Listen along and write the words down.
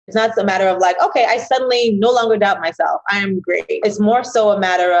It's not a matter of like, okay, I suddenly no longer doubt myself. I am great. It's more so a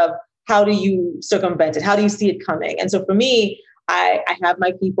matter of how do you circumvent it? How do you see it coming? And so for me, I have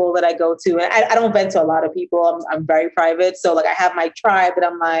my people that I go to, and I don't vent to a lot of people. I'm very private. So like I have my tribe that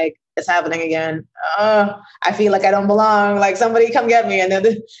I'm like, it's happening again. I feel like I don't belong. Like somebody come get me. And then,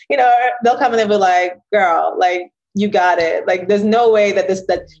 they'll come and they'll be like, girl, like you got it. Like there's no way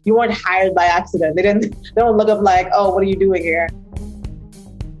that you weren't hired by accident. They don't look up like, oh, what are you doing here?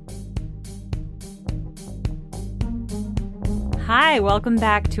 Hi, welcome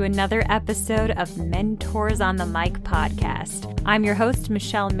back to another episode of Mentors on the Mic podcast. I'm your host,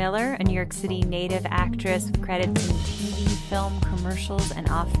 Michelle Miller, a New York City native actress with credits in TV, film, commercials, and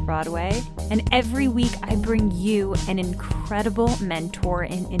off-Broadway. And every week I bring you an incredible mentor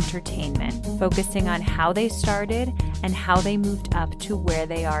in entertainment, focusing on how they started and how they moved up to where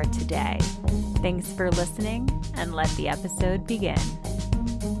they are today. Thanks for listening, and let the episode begin.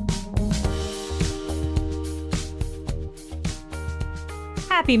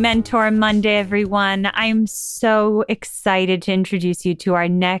 Happy Mentor Monday, everyone. I'm so excited to introduce you to our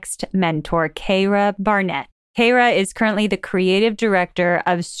next mentor, Kara Barnett. Kara is currently the creative director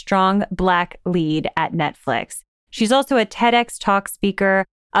of Strong Black Lead at Netflix. She's also a TEDx talk speaker,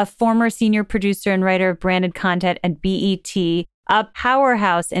 a former senior producer and writer of branded content at BET, a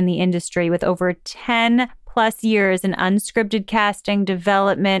powerhouse in the industry with over 10 plus years in unscripted casting,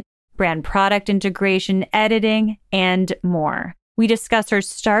 development, brand product integration, editing, and more. We discuss her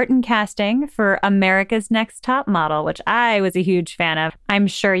start in casting for America's Next Top Model, which I was a huge fan of. I'm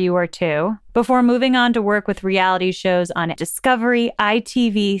sure you were too. Before moving on to work with reality shows on Discovery,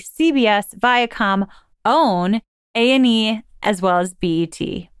 ITV, CBS, Viacom, OWN, A&E, as well as BET.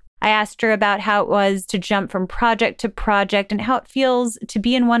 I asked her about how it was to jump from project to project and how it feels to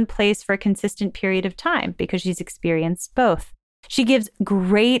be in one place for a consistent period of time, because she's experienced both. She gives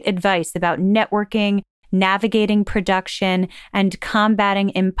great advice about networking, navigating production, and combating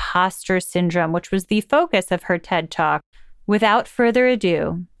imposter syndrome, which was the focus of her TED Talk. Without further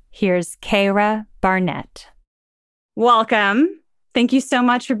ado, here's Kara Barnett. Welcome. Thank you so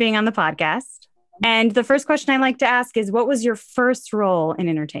much for being on the podcast. And the first question I like to ask is, what was your first role in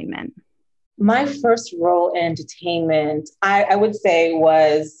entertainment? My first role in entertainment, I would say,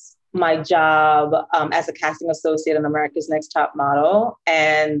 was my job as a casting associate on America's Next Top Model.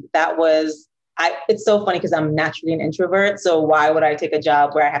 And that was it's so funny because I'm naturally an introvert. So why would I take a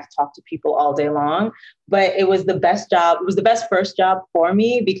job where I have to talk to people all day long? But it was the best job. It was the best first job for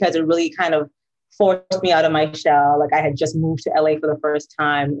me because it really kind of forced me out of my shell. Like I had just moved to LA for the first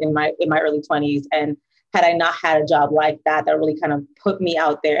time in my early 20s. And had I not had a job like that, that really kind of put me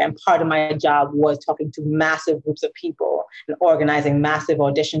out there. And part of my job was talking to massive groups of people and organizing massive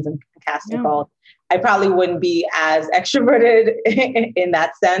auditions and casting calls. I probably wouldn't be as extroverted in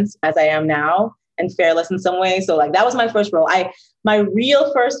that sense as I am now, and fearless in some ways. So like that was my first role. My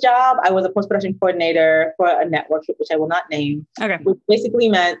real first job, I was a post-production coordinator for a network, which I will not name. Okay. Which basically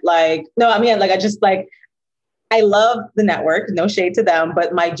meant I love the network, no shade to them,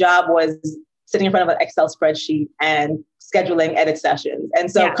 but my job was sitting in front of an Excel spreadsheet and scheduling edit sessions.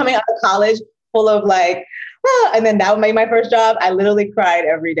 And so coming out of college full of and then that made my first job. I literally cried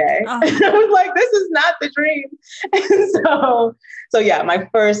every day. I was like, this is not the dream. And so yeah, my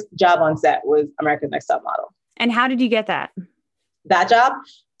first job on set was America's Next Top Model. And how did you get that? That job?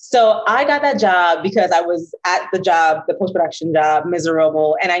 So I got that job because I was at the post-production job,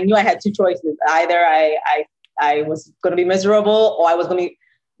 miserable. And I knew I had two choices. Either I was going to be miserable, or I was going to be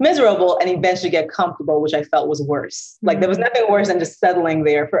miserable and eventually get comfortable, which I felt was worse. Like there was nothing worse than just settling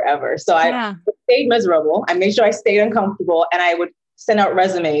there forever. So I stayed miserable. I made sure I stayed uncomfortable, and I would send out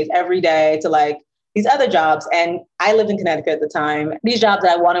resumes every day to these other jobs. And I lived in Connecticut at the time. These jobs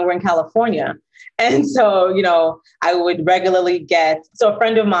that I wanted were in California. And so, I would regularly so a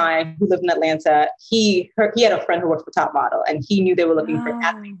friend of mine who lived in Atlanta, he had a friend who worked for Top Model, and he knew they were looking for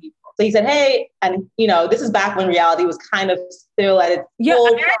casting people. So he said, hey, and this is back when reality was kind of still at its full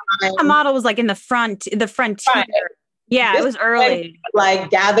time. Top Model was in the frontier. Right. Yeah, it was early.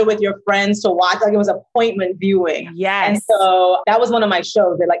 Gather with your friends to watch. It was appointment viewing. Yes. And so that was one of my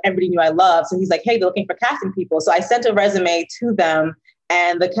shows that everybody knew I loved. So he's like, hey, they're looking for casting people. So I sent a resume to them.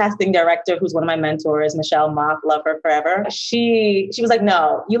 And the casting director, who's one of my mentors, Michelle Mock, love her forever. She was like,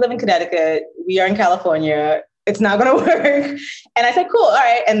 no, you live in Connecticut. We are in California. It's not going to work. And I said, cool. All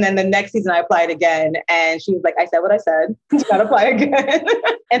right. And then the next season I applied again. And she was like, I said what I said. You got to apply again.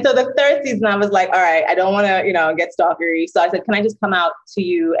 And so the third season I was like, all right, I don't want to, get stalkery. So I said, can I just come out to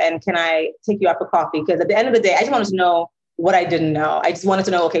you and can I take you out for coffee? Because at the end of the day, I just wanted to know what I didn't know. I just wanted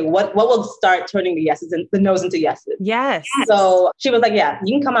to know, okay, what will start turning the yeses and the no's into yeses? Yes. So she was like, yeah,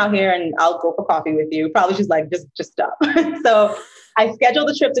 you can come out here and I'll go for coffee with you. Probably she's like, just stop. So I scheduled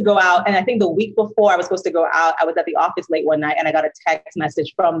the trip to go out. And I think the week before I was supposed to go out, I was at the office late one night and I got a text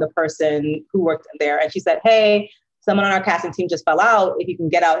message from the person who worked there. And she said, hey, someone on our casting team just fell out. If you can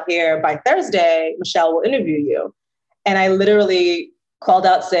get out here by Thursday, Michelle will interview you. And I literally called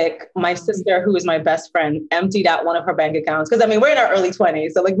out sick. My sister, who is my best friend, emptied out one of her bank accounts. Cause I mean, we're in our early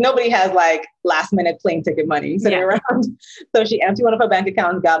 20s. So like nobody has like last minute plane ticket money sitting around. So she emptied one of her bank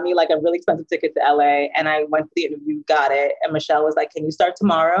accounts, got me like a really expensive ticket to LA. And I went to the interview, got it. And Michelle was like, can you start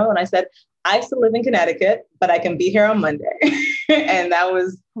tomorrow? And I said, I still live in Connecticut, but I can be here on Monday. And that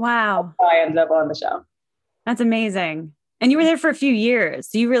was wow. how I ended up on the show. That's amazing. And you were there for a few years.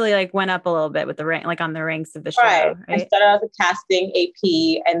 So you really like went up a little bit with the rank, like on the ranks of the show. Right. I started out as a casting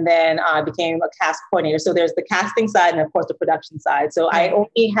AP and then I became a cast coordinator. So there's the casting side and of course the production side. So I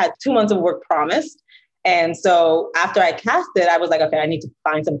only had 2 months of work promised. And so after I casted, I was like, okay, I need to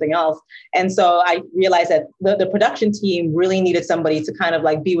find something else. And so I realized that the production team really needed somebody to kind of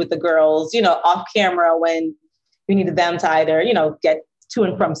like be with the girls, you know, off camera when you needed them to either, you know, get to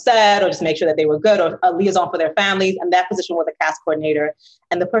and from set or just make sure that they were good or a liaison for their families. And that position was a cast coordinator.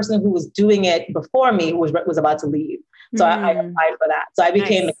 And the person who was doing it before me was about to leave. So I applied for that. So I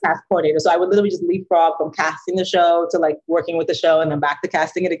became the cast coordinator. So I would literally just leapfrog from casting the show to like working with the show and then back to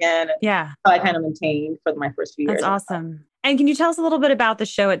casting it again. And so I kind of maintained for my first few years. That's awesome. And can you tell us a little bit about the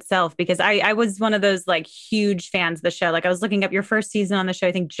show itself? Because I was one of those like huge fans of the show. Like I was looking up your first season on the show.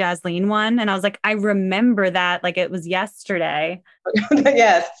 I think Jasleen won. And I was like, I remember that like it was yesterday.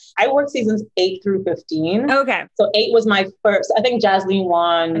 Yes. I worked seasons 8 through 15. Okay. So 8 was my first. I think Jasleen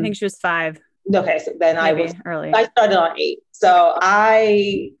won. I think she was 5. Okay. So then maybe I was early. I started on 8. So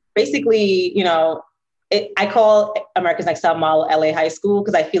I basically, you know, I call America's Next Top Model LA High School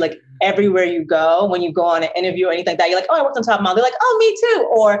because I feel like everywhere you go, when you go on an interview or anything like that, you're like, oh, I worked on Top Model. They're like, oh, me too.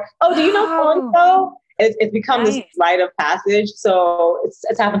 Or, oh, do you know so-and-so? It's become this rite of passage. So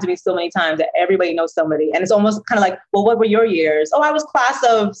it's happened to me so many times that everybody knows somebody. And it's almost kind of like, well, what were your years? Oh, I was class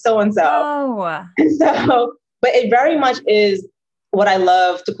of so-and-so. Oh. So, but it very much is what I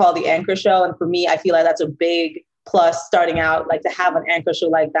love to call the anchor show. And for me, I feel like that's a big plus starting out, like to have an anchor show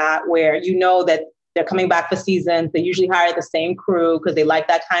like that, where you know that they're coming back for seasons. They usually hire the same crew because they like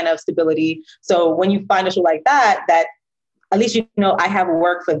that kind of stability. So when you find a show like that at least you know I have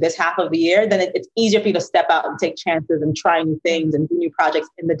work for this half of the year, then it's easier for you to step out and take chances and try new things and do new projects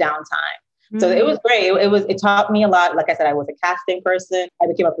in the downtime. So it was great. It taught me a lot. Like I said, I was a casting person. I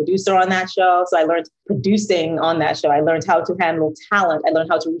became a producer on that show. So I learned producing on that show. I learned how to handle talent. I learned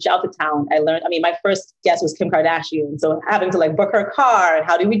how to reach out to talent. My first guest was Kim Kardashian. So having to like book her car and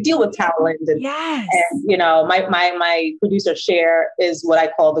how do we deal with talent? And, and you know, my producer Cher is what I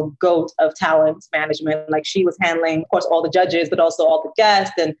call the GOAT of talent management. Like she was handling, of course, all the judges, but also all the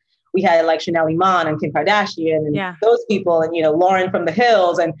guests. And we had like Chanel Iman and Kim Kardashian and those people and, you know, Lauren from the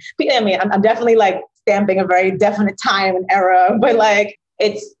Hills. And I mean, I'm definitely like stamping a very definite time and era, but like,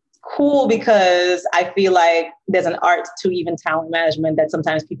 it's cool because I feel like there's an art to even talent management that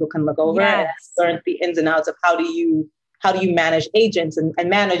sometimes people can look over and learn the ins and outs of how do you manage agents and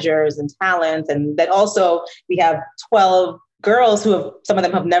managers and talent. And then also we have 12 girls some of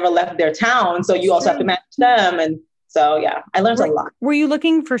them have never left their town. So you also have to manage them. And so, yeah, I learned a lot. Were you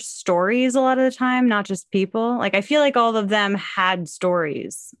looking for stories a lot of the time, not just people? Like, I feel like all of them had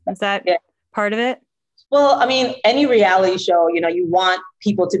stories. Is that part of it? Well, I mean, any reality show, you know, you want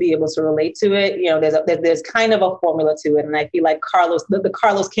people to be able to relate to it. You know, there's kind of a formula to it. And I feel like the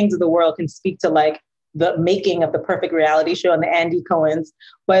Carlos Kings of the world can speak to like the making of the perfect reality show and the Andy Cohens.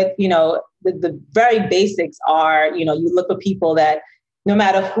 But, you know, the very basics are, you know, you look for people that no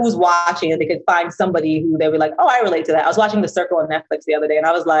matter who's watching, they could find somebody who they were like, oh, I relate to that. I was watching The Circle on Netflix the other day and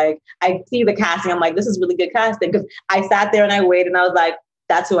I was like, I see the casting. I'm like, this is really good casting. Because I sat there and I waited and I was like,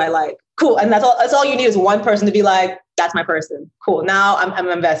 that's who I like. Cool. And that's all you need is one person to be like, that's my person. Cool. Now I'm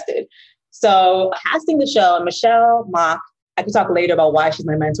invested. So casting the show, and Michelle Mock, I could talk later about why she's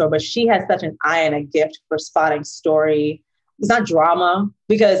my mentor, but she has such an eye and a gift for spotting story. It's not drama,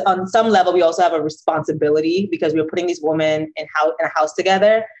 because on some level, we also have a responsibility because we're putting these women in a house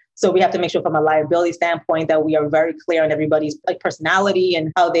together. So we have to make sure from a liability standpoint that we are very clear on everybody's like personality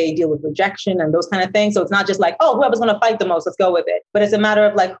and how they deal with rejection and those kind of things. So it's not just like, oh, whoever's going to fight the most, let's go with it. But it's a matter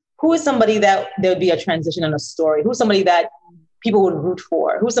of like, who is somebody that there would be a transition in a story? Who's somebody that people would root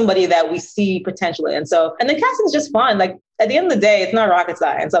for? Who's somebody that we see potential in? And the casting is just fun. Like at the end of the day, it's not rocket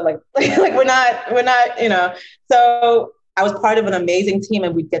science. I'm like we're not, you know. So I was part of an amazing team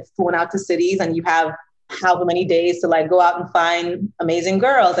and we'd get flown out to cities and you have however many days to like go out and find amazing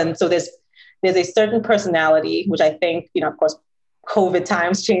girls. And so there's a certain personality, which I think, of course, COVID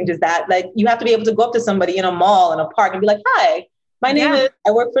times changes that. Like you have to be able to go up to somebody in a mall, in a park and be like, hi, my name is,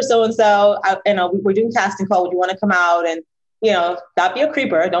 I work for so-and-so. We're doing casting call. Would you want to come out? And, not be a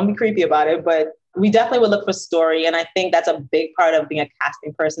creeper. Don't be creepy about it. But we definitely would look for story. And I think that's a big part of being a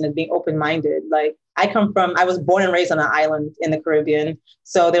casting person is being open-minded. Like I was born and raised on an island in the Caribbean.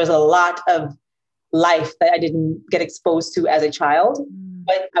 So there's a lot of life that I didn't get exposed to as a child,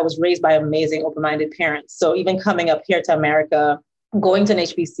 but I was raised by amazing open-minded parents. So even coming up here to America, going to an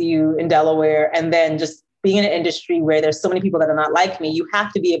HBCU in Delaware, and then just being in an industry where there's so many people that are not like me, you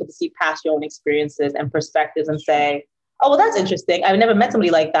have to be able to see past your own experiences and perspectives and say, oh, well, that's interesting. I've never met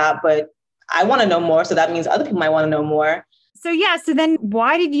somebody like that, but I want to know more. So that means other people might want to know more. So then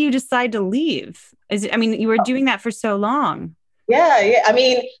why did you decide to leave? You were doing that for so long. Yeah. I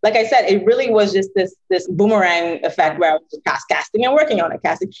mean, like I said, it really was just this boomerang effect where I was just casting and working on it,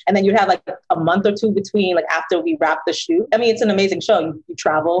 casting. And then you'd have like a month or two between, like after we wrapped the shoot. I mean, it's an amazing show. You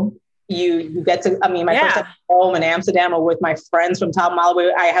travel, you get to, my first time home in Amsterdam or with my friends from Top Model,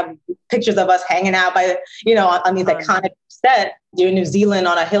 where I have pictures of us hanging out by, on these iconic set. You're in New Zealand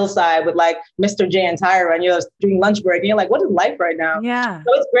on a hillside with like Mr. J and Tyra, and you're doing lunch break and you're like, what is life right now? Yeah.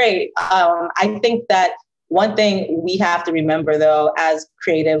 So it's great. I think that one thing we have to remember, though, as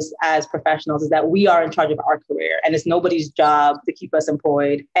creatives, as professionals, is that we are in charge of our career, and it's nobody's job to keep us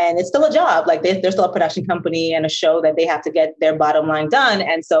employed. And it's still a job. Like there's still a production company and a show that they have to get their bottom line done.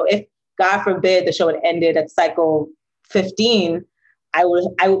 And so if, God forbid, the show had ended at cycle 15, I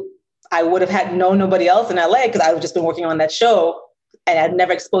would have had known nobody else in LA because I would just been working on that show and I'd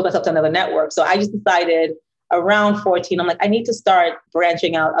never exposed myself to another network. So I just decided around 14, I'm like, I need to start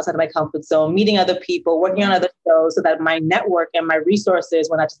branching out outside of my comfort zone, meeting other people, working on other shows so that my network and my resources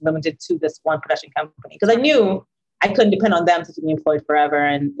were not just limited to this one production company. Because I knew I couldn't depend on them to keep me employed forever.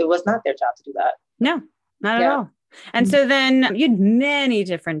 And it was not their job to do that. No, not at all. And so then you had many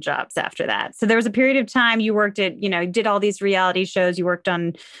different jobs after that. So there was a period of time you worked at, did all these reality shows. You worked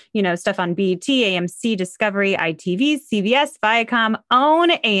on, stuff on BET, AMC, Discovery, ITV, CBS, Viacom,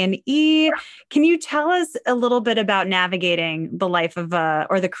 OWN, A&E. Can you tell us a little bit about navigating the life of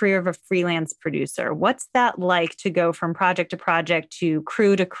or the career of a freelance producer? What's that like to go from project to project to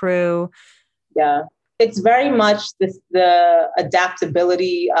crew? Yeah, it's very much the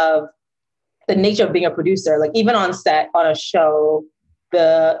adaptability of the nature of being a producer. Like even on set on a show,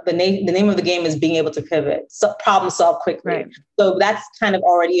 the name of the game is being able to pivot, so problem solve quickly. Right. So that's kind of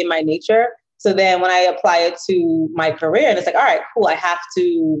already in my nature. So then when I apply it to my career, and it's like, all right, cool, I have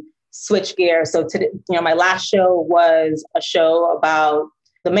to switch gears. So my last show was a show about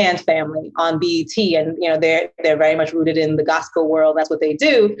the Mann family on BET, and they're very much rooted in the gospel world. That's what they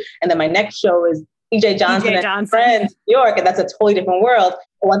do. And then my next show is EJ Johnson and Friends, New York, and that's a totally different world.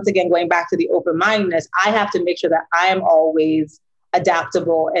 Once again, going back to the open-mindedness, I have to make sure that I am always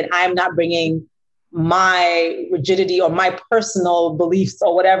adaptable and I'm not bringing my rigidity or my personal beliefs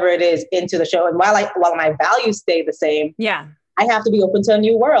or whatever it is into the show. And while my values stay the same, I have to be open to a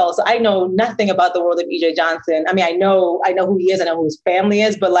new world. So I know nothing about the world of EJ Johnson. I mean, I know who he is, I know who his family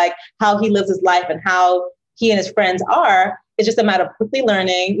is, but like how he lives his life and how he and his friends are, it's just a matter of quickly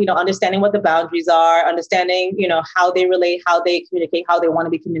learning, understanding what the boundaries are, understanding, how they relate, how they communicate, how they want to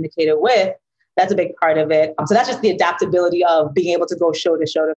be communicated with. That's a big part of it. So that's just the adaptability of being able to go show to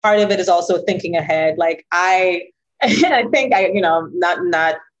show. Part of it is also thinking ahead. Like I think not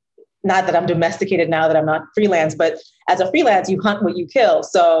that I'm domesticated now that I'm not freelance, but as a freelance, you hunt what you kill.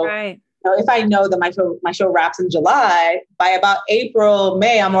 So if I know that my show wraps in July, by about April,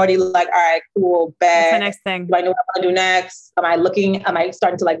 May, I'm already like, all right, cool, bet. What's the next thing? Do I know what I want to do next? Am I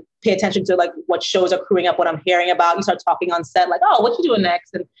starting to like pay attention to like what shows are crewing up, what I'm hearing about? You start talking on set, like, oh, what you doing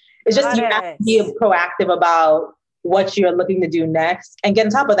next? And it's just, you have to be proactive about what you're looking to do next. And get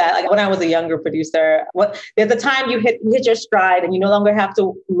on top of that, like when I was a younger producer, there's a time you hit your stride and you no longer have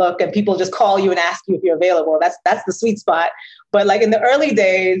to look and people just call you and ask you if you're available. That's the sweet spot. But like in the early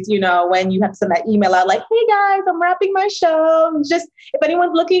days, when you have to send that email out, like, hey guys, I'm wrapping my show. Just if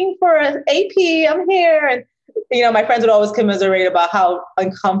anyone's looking for an AP, I'm here. And my friends would always commiserate about how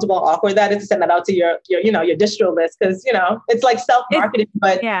uncomfortable and awkward that is to send that out to your distro list. Cause it's like self-marketing,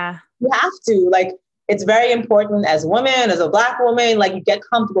 but you have to, like, it's very important as women, as a Black woman, like you get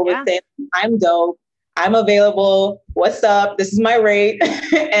comfortable with saying, I'm dope, I'm available, what's up, this is my rate.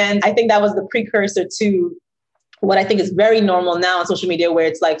 And I think that was the precursor to what I think is very normal now on social media, where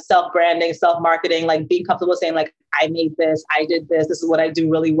it's like self-branding, self-marketing, like being comfortable saying like, I made this, I did this is what I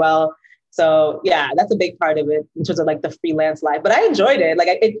do really well. So yeah, that's a big part of it in terms of like the freelance life. But I enjoyed it. Like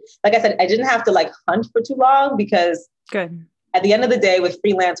I said, I didn't have to like hunt for too long because Good. at the end of the day with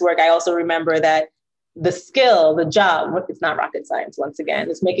freelance work, I also remember that the skill, the job, it's not rocket science. Once again,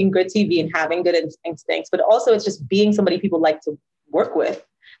 it's making good TV and having good instincts, but also it's just being somebody people like to work with.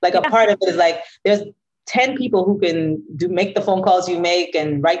 Like a part of it is like, there's 10 people who can make the phone calls you make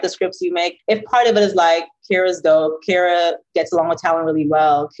and write the scripts you make. If part of it is like, Kira's dope, Kira gets along with talent really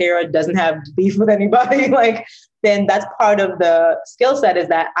well, Kira doesn't have beef with anybody, like, then that's part of the skill set, is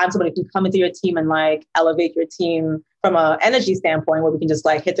that I'm somebody who can come into your team and like elevate your team from an energy standpoint where we can just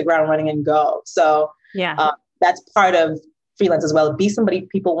like hit the ground running and go. So that's part of freelance as well. Be somebody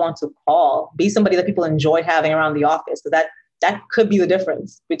people want to call, be somebody that people enjoy having around the office. So that could be the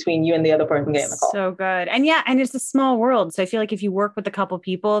difference between you and the other person getting the call. So good. And yeah, and it's a small world. So I feel like if you work with a couple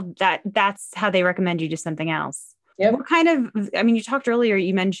people, that's how they recommend you do something else. Yep. What kind of, I mean, you talked earlier,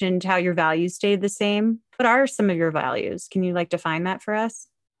 you mentioned how your values stayed the same. What are some of your values? Can you like define that for us?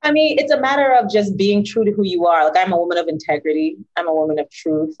 I mean, it's a matter of just being true to who you are. Like, I'm a woman of integrity. I'm a woman of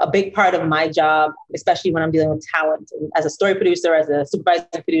truth. A big part of my job, especially when I'm dealing with talent, as a story producer, as a supervising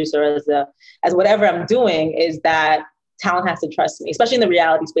producer, as whatever I'm doing, is that talent has to trust me, especially in the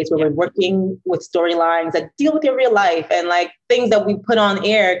reality space where we're working with storylines that deal with your real life, and like things that we put on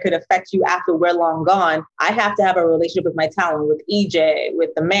air could affect you after we're long gone. I have to have a relationship with my talent, with EJ,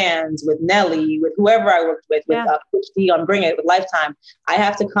 with the Mans, with Nelly, with whoever I worked with Coach D on Bring It, with Lifetime. I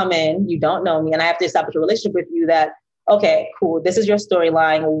have to come in, you don't know me, and I have to establish a relationship with you that, okay, cool, this is your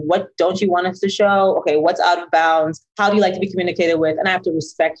storyline. What don't you want us to show? Okay, what's out of bounds? How do you like to be communicated with? And I have to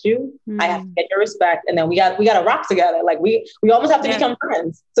respect you. I have to get your respect. And then we got to rock together. Like we almost have to become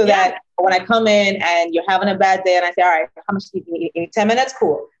friends, so that when I come in and you're having a bad day and I say, all right, how much do you need? 10 minutes?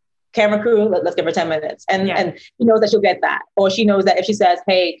 Cool. Camera crew, let's give her 10 minutes. And she knows that she'll get that. Or she knows that if she says,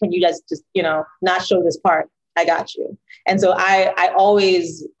 hey, can you just not show this part? I got you. And so I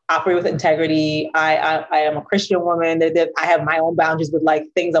always operate with integrity. I am a Christian woman. I have my own boundaries with like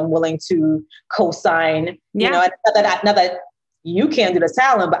things I'm willing to co-sign. You know, not that you can't do the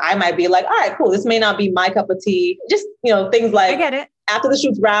talent, but I might be like, all right, cool. This may not be my cup of tea. Just, things like, I get it. After the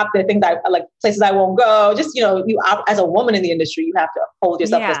shoot's wrapped, there are things I like, places I won't go. Just, you as a woman in the industry, you have to hold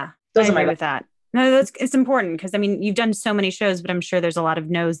yourself. Yeah, I agree with that. No, it's important because I mean, you've done so many shows, but I'm sure there's a lot of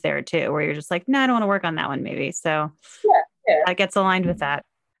no's there too, where you're just like, no, I don't want to work on that one maybe. So that gets aligned with that.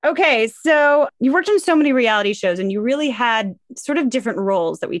 Okay. So you worked on so many reality shows and you really had sort of different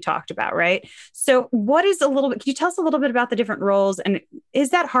roles that we talked about, right? So can you tell us a little bit about the different roles, and is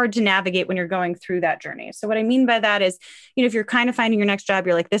that hard to navigate when you're going through that journey? So what I mean by that is, if you're kind of finding your next job,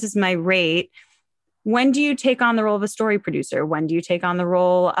 you're like, this is my rate. When do you take on the role of a story producer? When do you take on the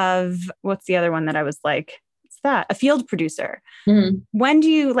role of, what's the other one that I was like, what's that? A field producer. Mm-hmm. When do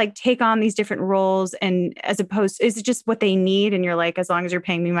you like take on these different roles, and is it just what they need? And you're like, as long as you're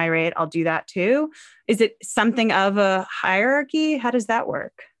paying me my rate, I'll do that too. Is it something of a hierarchy? How does that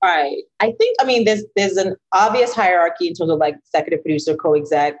work? Right. I think, there's an obvious hierarchy in terms of like executive producer,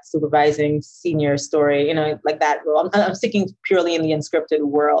 co-exec, supervising, senior story, like that role. I'm sticking purely in the unscripted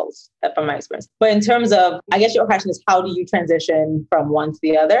world from my experience. But in terms of, I guess your question is, how do you transition from one to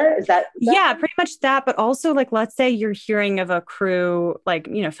the other? Is that yeah, pretty much that. But also like, let's say you're hearing of a crew, like,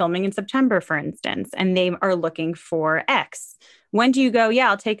 filming in September, for instance, and they are looking for X. When do you go, yeah,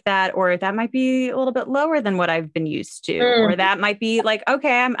 I'll take that? Or that might be a little bit lower than what I've been used to. Or that might be like,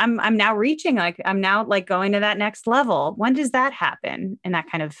 okay, I'm now reaching, like, I'm now like going to that next level. When does that happen? And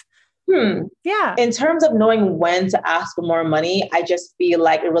that kind of, yeah. In terms of knowing when to ask for more money, I just feel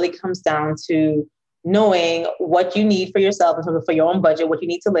like it really comes down to knowing what you need for yourself in terms of for your own budget, what you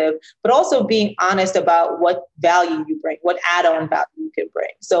need to live, but also being honest about what value you bring, what add-on value you can bring.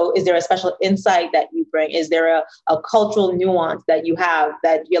 So is there a special insight that you bring? Is there a cultural nuance that you have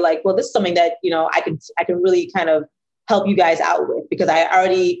that you're like, well, this is something that, I can really kind of help you guys out with, because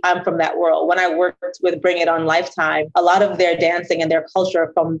I'm from that world. When I worked with Bring It on Lifetime, a lot of their dancing and their culture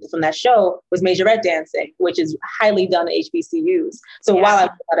from that show was majorette dancing, which is highly done at HBCUs. So while I was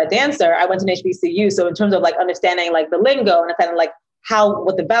not a dancer, I went to an HBCU. So in terms of like understanding like the lingo and kind of like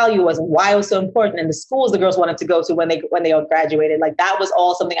what the value was and why it was so important, and the schools the girls wanted to go to when they all graduated, like that was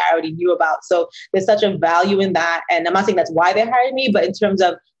all something I already knew about. So there's such a value in that. And I'm not saying that's why they hired me, but in terms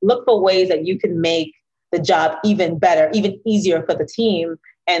of look for ways that you can make the job even better, even easier for the team.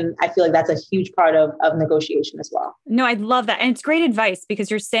 And I feel like that's a huge part of negotiation as well. No, I love that. And it's great advice, because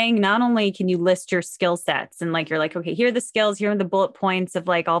you're saying not only can you list your skill sets and like, you're like, okay, here are the skills, here are the bullet points of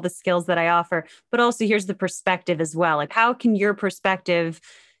like all the skills that I offer, but also here's the perspective as well. Like, how can your perspective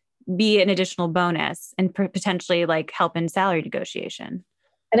be an additional bonus and potentially like help in salary negotiation?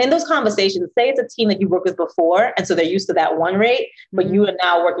 And in those conversations, say it's a team that you worked with before, and so they're used to that one rate, but you are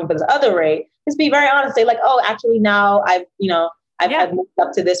now working for this other rate. Just be very honest. Say like, oh, actually now I've moved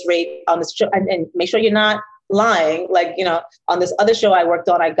up to this rate on this show, and make sure you're not lying. Like, on this other show I worked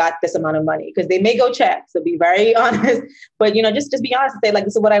on, I got this amount of money, because they may go check. So be very honest, but just be honest and say like,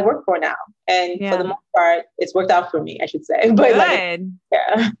 this is what I work for now. And for the most part, it's worked out for me, I should say. But good.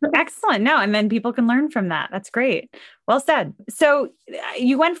 Excellent. No. And then people can learn from that. That's great. Well said. So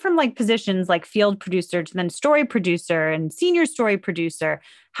you went from like positions like field producer to then story producer and senior story producer.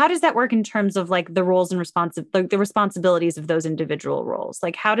 How does that work in terms of like the roles and the responsibilities of those individual roles?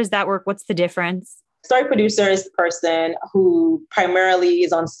 Like, how does that work? What's the difference? Story producer is the person who primarily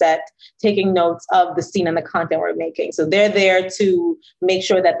is on set taking notes of the scene and the content we're making. So they're there to make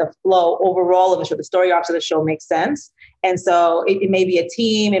sure that the flow overall of the show, the story arcs of the show, makes sense. And so it may be a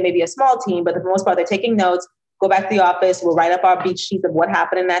team, it may be a small team, but for the most part, they're taking notes, go back to the office, we'll write up our beat sheets of what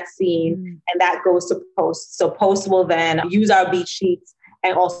happened in that scene, and that goes to post. So post will then use our beat sheets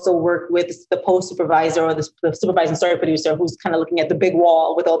and also work with the post supervisor or the supervising story producer, who's kind of looking at the big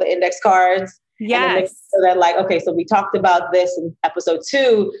wall with all the index cards. Yes. So that like, okay, so we talked about this in episode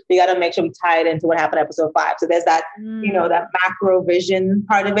 2. We got to make sure we tie it into what happened in episode 5. So there's that, that macro vision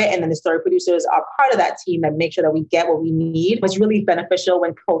part of it. And then the story producers are part of that team that make sure that we get what we need. It's really beneficial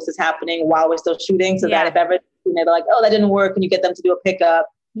when post is happening while we're still shooting. So that if ever they're like, oh, that didn't work, and you get them to do a pickup,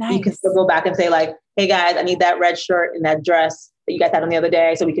 you can still go back and say like, hey guys, I need that red shirt and that dress that you guys had on the other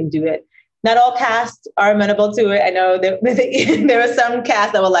day, so we can do it. Not all casts are amenable to it. I know there were some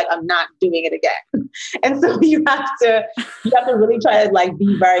casts that were like, I'm not doing it again. And so you have to really try to like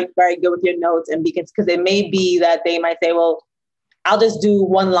be very, very good with your notes, and because it may be that they might say, well, I'll just do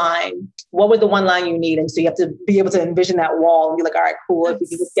one line. What was the one line you need? And so you have to be able to envision that wall and be like, all right, cool. That's if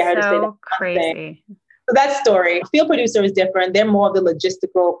we can just get her to say that crazy. So that story. Field producer is different. They're more of the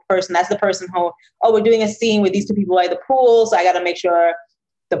logistical person. That's the person who, we're doing a scene with these 2 people at the pool, so I got to make sure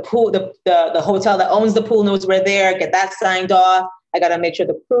the pool, the hotel that owns the pool knows we're there, get that signed off. I got to make sure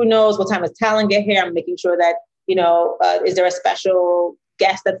the crew knows what time does talent get here. I'm making sure that, is there a special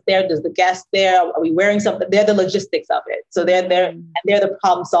guest that's there? Does the guest there? Are we wearing something? They're the logistics of it. So they're there, and they're the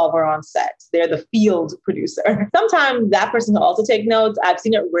problem solver on set. They're the field producer. Sometimes that person will also take notes. I've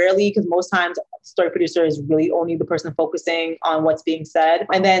seen it rarely, because most times story producer is really only the person focusing on what's being said.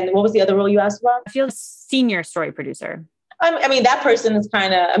 And then what was the other role you asked about? I feel senior story producer. I mean, that person is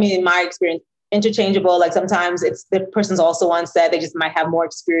kind of, in my experience, interchangeable. Like sometimes it's the person's also on set. They just might have more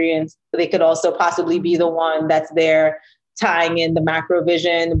experience. But they could also possibly be the one that's there tying in the macro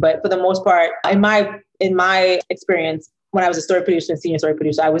vision. But for the most part, in my experience, when I was a story producer and senior story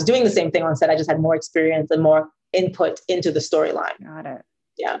producer, I was doing the same thing on set. I just had more experience and more input into the storyline. Got it.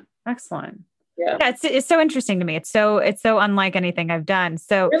 Yeah. Excellent. Yeah. It's so interesting to me. It's so unlike anything I've done.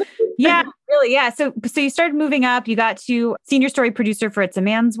 So really? Yeah, really. Yeah. So you started moving up, you got to senior story producer for It's a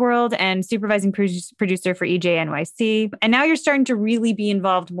Man's World and supervising producer for EJ NYC. And now you're starting to really be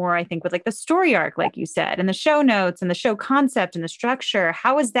involved more, I think, with like the story arc, like you said, and the show notes and the show concept and the structure.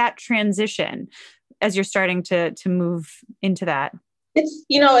 How is that transition as you're starting to move into that? It's,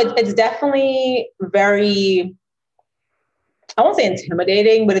 it's definitely very, I won't say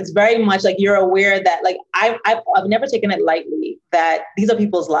intimidating, but it's very much like you're aware that like I've never taken it lightly that these are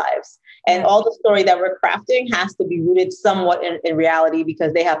people's lives, and all the story that we're crafting has to be rooted somewhat in reality,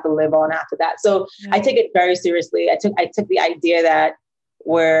 because they have to live on after that. So I take it very seriously. I took the idea that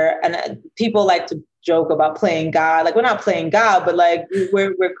people like to joke about playing God. Like we're not playing God, but like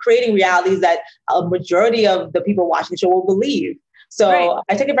we're creating realities that a majority of the people watching the show will believe. So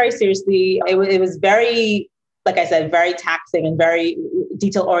I took it very seriously. It was very, like I said, very taxing and very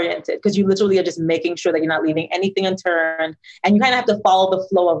detail oriented, because you literally are just making sure that you're not leaving anything unturned, and you kind of have to follow the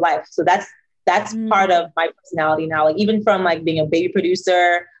flow of life. So that's part of my personality now. Like even from like being a baby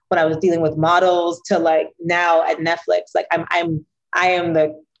producer when I was dealing with models to like now at Netflix, like I am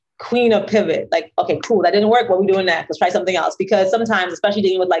the queen of pivot. Like, okay, cool, that didn't work. What are we doing next? Let's try something else. Because sometimes, especially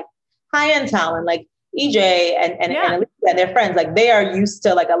dealing with like high-end talent, like EJ and their friends, like they are used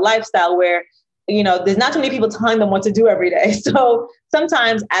to like a lifestyle where there's not too many people telling them what to do every day. So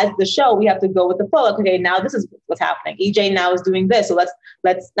sometimes as the show, we have to go with the flow. Like, okay, now this is what's happening. EJ now is doing this. So let's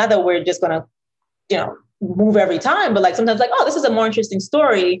not that we're just going to, move every time, but like sometimes like, oh, this is a more interesting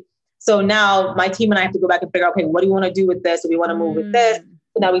story. So now my team and I have to go back and figure out, okay, what do you want to do with this? So we want to move with this.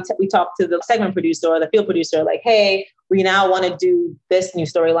 So now we talk to the segment producer or the field producer, like, hey, we now want to do this new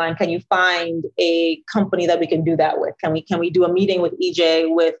storyline. Can you find a company that we can do that with? Can we do a meeting with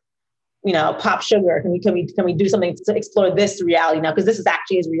EJ with, Pop Sugar? Can we do something to explore this reality now? Because this is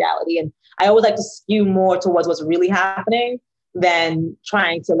actually his reality. And I always like to skew more towards what's really happening. than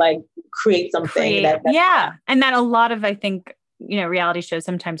trying to like create something yeah. And that a lot of, I think, reality shows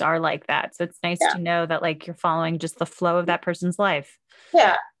sometimes are like that. So it's nice to know that like you're following just the flow of that person's life.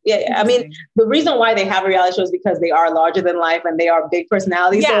 Yeah. I mean, the reason why they have a reality show is because they are larger than life and they are big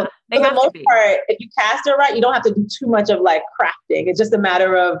personalities. Yeah, so for the most part, if you cast it right, you don't have to do too much of like crafting. It's just a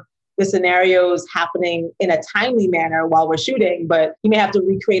matter of the scenarios happening in a timely manner while we're shooting, but you may have to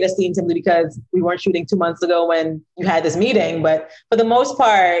recreate a scene simply because we weren't shooting 2 months ago when you had this meeting. But for the most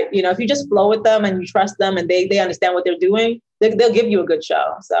part, if you just flow with them and you trust them and they understand what they're doing, they'll give you a good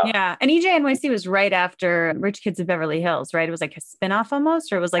show. So yeah. And EJNYC was right after Rich Kids of Beverly Hills, right? It was like a spinoff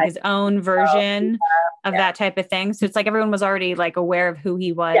almost, or it was like his own version of that type of thing. So it's like everyone was already like aware of who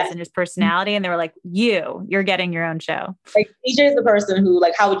he was and his personality. And they were like, you're getting your own show. Like EJ is the person who,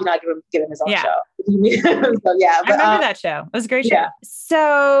 like, how would you not give him his own show? So yeah. But, I remember that show. It was a great show.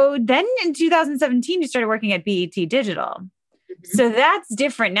 So then in 2017, you started working at BET Digital. So that's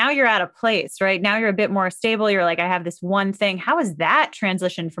different. Now you're at a place, right? Now you're a bit more stable. You're like, I have this one thing. How is that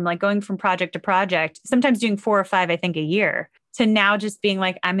transition from like going from project to project, sometimes doing 4 or 5, I think, a year, to now just being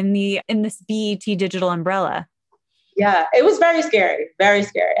like, I'm in this BET Digital umbrella? Yeah, it was very scary. Very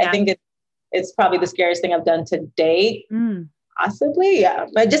scary. Yeah. I think it's probably the scariest thing I've done to date. Possibly. Yeah.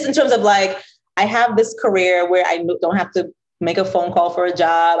 But just in terms of like, I have this career where I don't have to make a phone call for a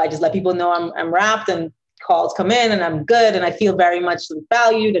job. I just let people know I'm wrapped and calls come in and I'm good. And I feel very much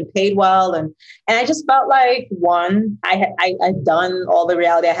valued and paid well. And I just felt like, one, I'd done all the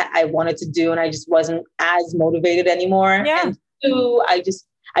reality I wanted to do, and I just wasn't as motivated anymore. Yeah. And two,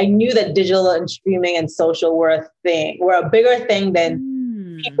 I knew that digital and streaming and social were a bigger thing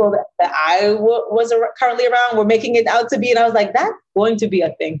than people that I was currently around were making it out to be. And I was like, that's going to be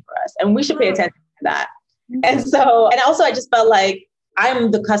a thing for us. And we should pay attention to that. And also I just felt like,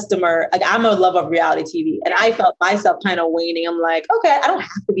 I'm the customer. Like, I'm a lover of reality TV, and I felt myself kind of waning. I'm like, okay, I don't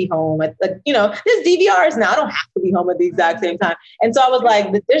have to be home at there's DVRs now. I don't have to be home at the exact same time. And so I was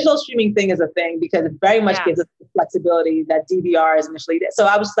like, the digital streaming thing is a thing because it very much gives us the flexibility that DVRs initially did. So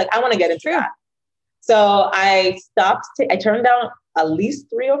I was just like, I want to get into that. So I stopped. I turned down at least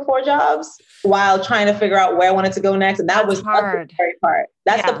 3 or 4 jobs while trying to figure out where I wanted to go next. And that was hard. The scary part.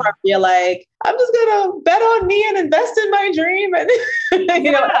 That's the part where you're like, I'm just going to bet on me and invest in my dream. And,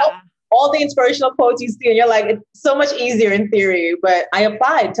 all the inspirational quotes you see, and you're like, it's so much easier in theory. But I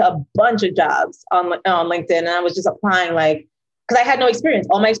applied to a bunch of jobs on LinkedIn, and I was just applying because I had no experience.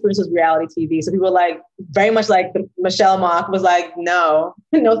 All my experience was reality TV. So people were like, very much like Michelle Mock was like, no,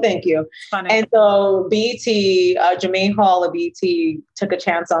 thank you. Funny. And so BET, Jermaine Hall of BET took a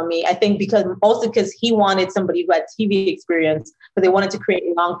chance on me. I think because he wanted somebody who had TV experience, but they wanted to create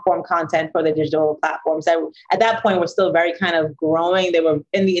long form content for the digital platforms. At that point, we're still very kind of growing. They were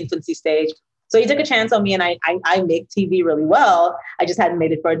in the infancy stage. So he took a chance on me, and I make TV really well. I just hadn't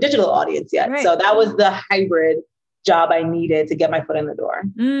made it for a digital audience yet. Right. So that was the hybrid job I needed to get my foot in the door.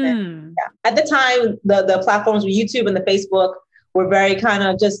 And, at the time, the platforms with YouTube and the Facebook were very kind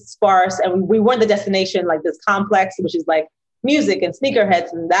of just sparse, and we weren't the destination like this complex, which is like music and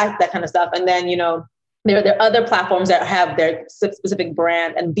sneakerheads and that kind of stuff. And then, there are other platforms that have their specific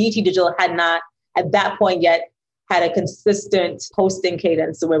brand, and BT Digital had not at that point yet had a consistent posting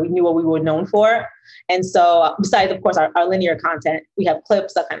cadence where we knew what we were known for. And so besides, of course, our linear content, we have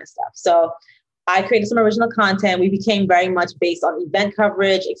clips, that kind of stuff. So I created some original content. We became very much based on event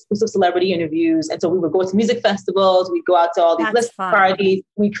coverage, exclusive celebrity interviews. And so we would go to music festivals. We'd go out to all these listening parties.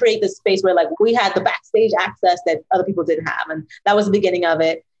 We create this space where we had the backstage access that other people didn't have. And that was the beginning of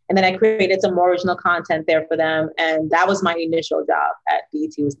it. And then I created some more original content there for them. And that was my initial job at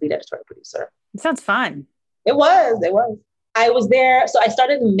BET, was lead editorial producer. It sounds fun. It was. I was there. So I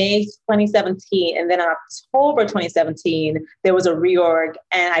started in May 2017. And then in October 2017, there was a reorg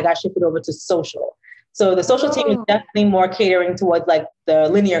and I got shifted over to social. So the social team is definitely more catering towards like the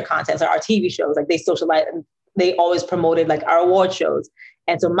linear content, so our TV shows, like they socialize and they always promoted like our award shows.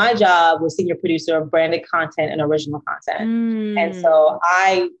 And so my job was senior producer of branded content and original content. And so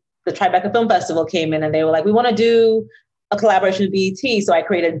the Tribeca Film Festival came in and they were like, we want to do a collaboration with BET. So I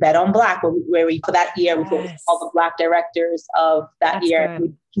created Bet on Black, where we for that year, we focused all the Black directors of that year, and we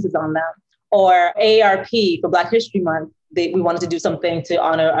put pieces on them. Or AARP for Black History Month. We wanted to do something to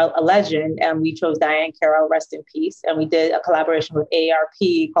honor a legend, and we chose Diane Carroll, rest in peace. And we did a collaboration with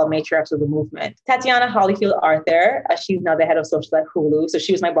AARP called Matriarchs of the Movement. Tatiana Hollyfield Arthur, she's now the head of social at Hulu. So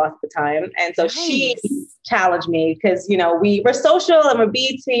she was my boss at the time. And so she challenged me because, we're social and we're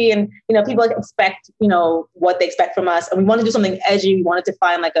BT, and, people expect, what they expect from us. And we want to do something edgy. We wanted to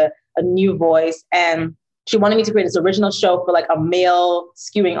find like a new voice. And She wanted me to create this original show for like a male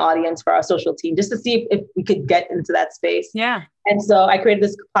skewing audience for our social team, just to see if we could get into that space. Yeah. And so I created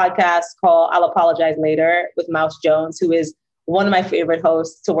this podcast called I'll Apologize Later with Mouse Jones, who is one of my favorite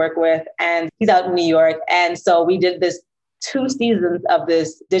hosts to work with. And he's out in New York. And so we did this 2 seasons of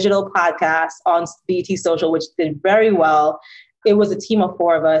this digital podcast on BET Social, which did very well. It was a team of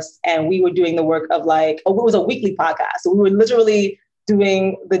 4 of us, and we were doing the work of it was a weekly podcast. So we were literally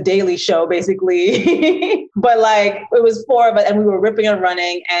doing the daily show basically, but like it was 4 of us and we were ripping and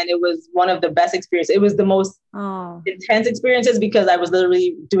running, and it was one of the best experiences. It was the most intense experiences because I was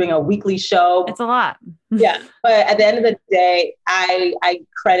literally doing a weekly show. It's a lot. Yeah. But at the end of the day, I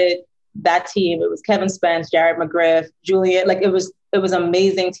credit that team. It was Kevin Spence, Jared McGriff, Julian. Like it was an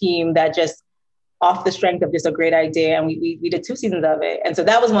amazing team that just off the strength of just a great idea. And we did 2 seasons of it. And so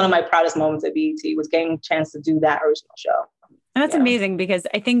that was one of my proudest moments at BET, was getting a chance to do that original show. And that's amazing, because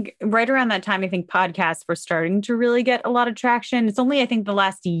I think right around that time, I think podcasts were starting to really get a lot of traction. It's only, I think, the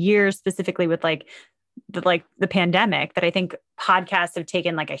last year specifically with the pandemic that I think podcasts have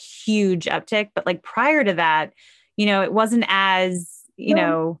taken like a huge uptick. But like prior to that, it wasn't as,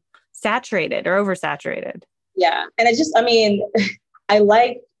 saturated or oversaturated. Yeah. And I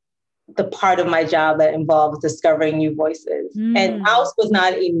like the part of my job that involves discovering new voices. And Mouse was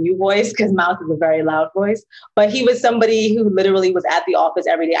not a new voice, because Mouse is a very loud voice, but he was somebody who literally was at the office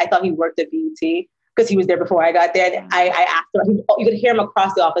every day. I thought he worked at BET because he was there before I got there. And I asked him, you could hear him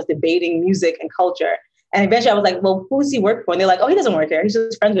across the office debating music and culture. And eventually I was like, well, who does he work for? And they're like, oh, he doesn't work here. He's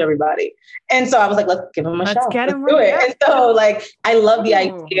just friends with everybody. And so I was like, let's give him a shot. Let's do it. And so like, I love the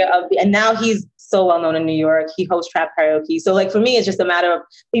idea of and now he's so well known in New York. He hosts trap karaoke. So like, for me, it's just a matter of,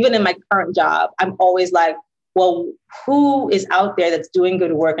 even in my current job, I'm always like, well, who is out there that's doing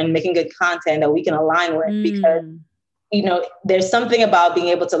good work and making good content that we can align with? Because, there's something about being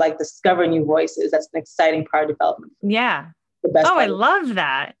able to like discover new voices. That's an exciting part of development. Yeah. The best part. I love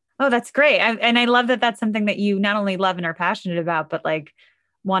that. Oh, that's great. And I love that that's something that you not only love and are passionate about, but like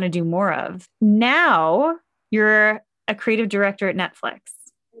want to do more of. Now you're a creative director at Netflix.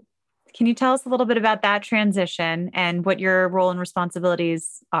 Can you tell us a little bit about that transition and what your role and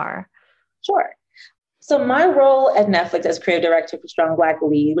responsibilities are? Sure. So my role at Netflix as creative director for Strong Black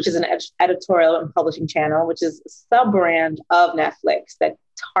Lead, which is an editorial and publishing channel, which is a sub-brand of Netflix that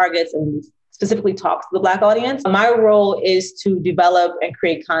targets and specifically talks to the Black audience. My role is to develop and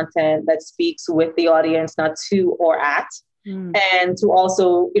create content that speaks with the audience, not to or at, and to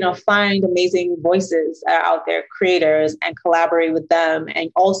also, find amazing voices out there, creators, and collaborate with them and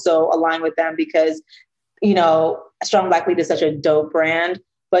also align with them because, Strong Black Lead is such a dope brand,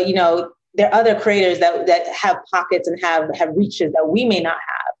 but, there are other creators that have pockets and have reaches that we may not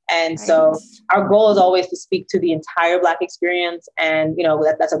have. And so our goal is always to speak to the entire Black experience. And,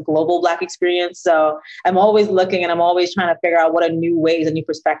 that's a global Black experience. So I'm always looking and I'm always trying to figure out what are new ways and new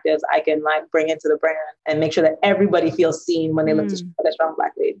perspectives I can like bring into the brand and make sure that everybody feels seen when they look to the Strong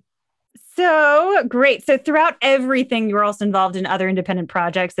Black Lead. So great. So throughout everything, you were also involved in other independent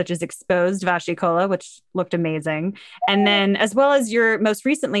projects such as Exposed, Vashti Kola, which looked amazing. And then as well as your most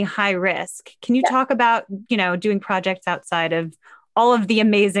recently High Risk. Can you talk about, doing projects outside of all of the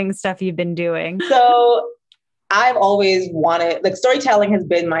amazing stuff you've been doing? So I've always wanted, like storytelling has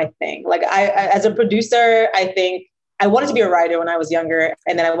been my thing. Like I as a producer, I think I wanted to be a writer when I was younger.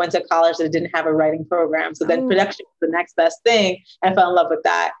 And then I went to college that didn't have a writing program. So then production was the next best thing. And I fell in love with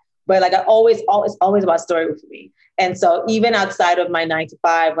that. But like it's always about story for me. And so even outside of my 9 to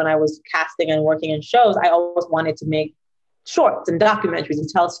 5, when I was casting and working in shows, I always wanted to make shorts and documentaries and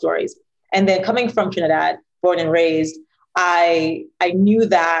tell stories. And then coming from Trinidad, born and raised, I knew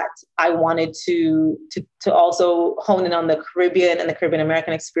that I wanted to also hone in on the Caribbean and the Caribbean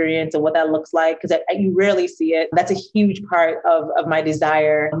American experience and what that looks like, because you rarely see it. That's a huge part of my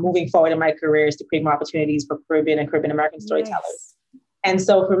desire moving forward in my career, is to create more opportunities for Caribbean and Caribbean American storytellers. Nice. And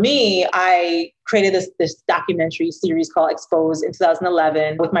so for me, I created this documentary series called Exposed in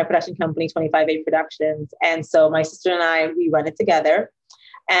 2011 with my production company, 25A Productions. And so my sister and we run it together.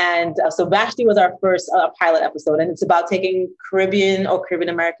 And so Vashti was our first pilot episode. And it's about taking Caribbean or Caribbean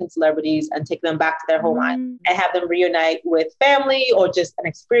American celebrities and take them back to their home island and have them reunite with family or just an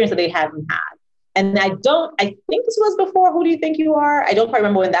experience that they hadn't had. And I think this was before Who Do You Think You Are? I don't quite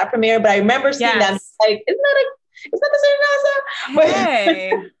remember when that premiered, but I remember seeing that. Like, it's not the same NASA.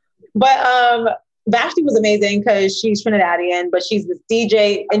 Hey. But Vashti was amazing because she's Trinidadian, but she's this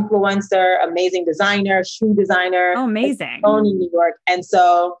DJ, influencer, amazing designer, shoe designer. Oh, amazing. Known in New York. And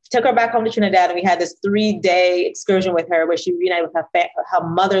so took her back home to Trinidad and we had this 3-day excursion with her where she reunited with her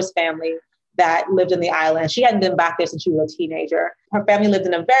mother's family that lived in the island. She hadn't been back there since she was a teenager. Her family lived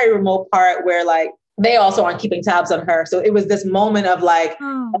in a very remote part where like they also aren't keeping tabs on her. So it was this moment of like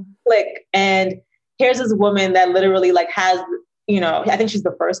a click. And here's this woman that literally like has, I think she's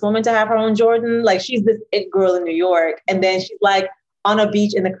the first woman to have her own Jordan. Like she's this it girl in New York. And then she's like on a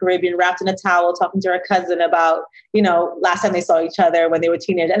beach in the Caribbean, wrapped in a towel, talking to her cousin about, last time they saw each other when they were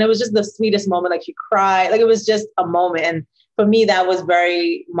teenagers. And it was just the sweetest moment. Like she cried, like it was just a moment. And for me, that was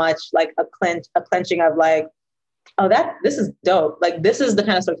very much like a clenching of like, oh, this is dope. Like, this is the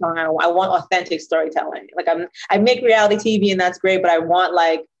kind of storytelling I want. I want authentic storytelling. Like I make reality TV and that's great, but I want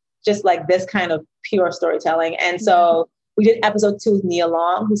like, just like this kind of pure storytelling. And so we did episode 2 with Nia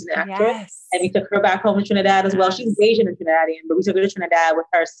Long, who's an actress, and we took her back home to Trinidad as well. She's Asian and Trinidadian, but we took her to Trinidad with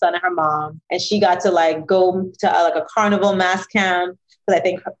her son and her mom. And she got to like go to like a carnival mass camp. Because I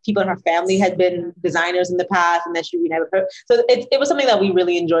think people in her family had been designers in the past, and then she reunited with her. So it was something that we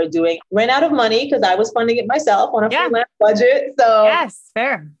really enjoyed doing. Ran out of money because I was funding it myself on a freelance budget. So yes,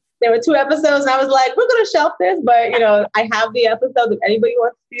 fair. There were 2 episodes, and I was like, "We're going to shelf this," but I have the episodes. If anybody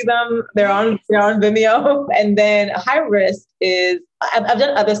wants to see them, they're on Vimeo. And then High Risk is I've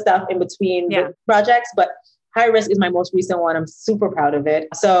done other stuff in between the projects, but High Risk is my most recent one. I'm super proud of it.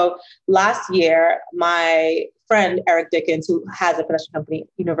 So last year, my friend Eric Dickens, who has a production company,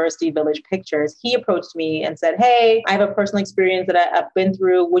 University Village Pictures, he approached me and said, "Hey, I have a personal experience that I've been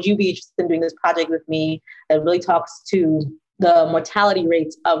through. Would you be interested in doing this project with me that really talks to the mortality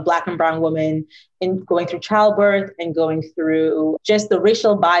rates of Black and Brown women in going through childbirth and going through just the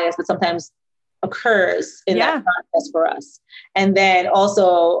racial bias that sometimes occurs in that process for us?" And then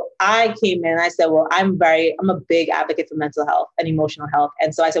also I came in and I said, well, I'm a big advocate for mental health and emotional health.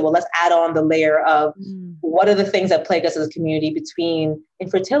 And so I said, well, let's add on the layer of what are the things that plague us as a community between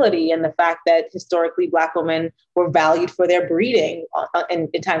infertility and the fact that historically Black women were valued for their breeding in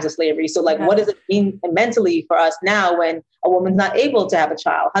times of slavery. So like, what does it mean mentally for us now when a woman's not able to have a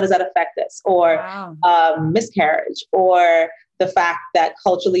child? How does that affect us? Or miscarriage, or the fact that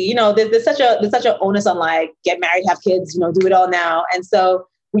culturally, there's such an onus on like, get married, have kids, do it all now. And so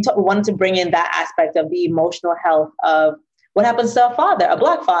we wanted to bring in that aspect of the emotional health of what happens to a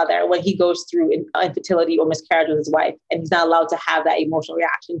Black father when he goes through infertility or miscarriage with his wife, and he's not allowed to have that emotional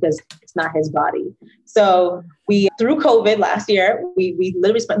reaction because it's not his body. So through COVID last year, we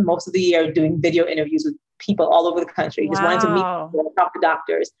literally spent most of the year doing video interviews with people all over the country, just wanting to meet people, talk to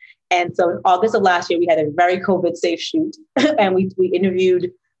doctors. And so in August of last year, we had a very COVID safe shoot and we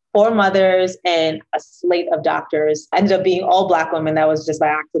interviewed 4 mothers and a slate of doctors. Ended up being all Black women. That was just by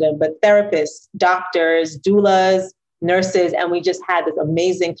accident, but therapists, doctors, doulas, nurses. And we just had this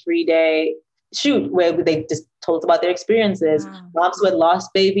amazing 3-day shoot where they just told us about their experiences. Moms who had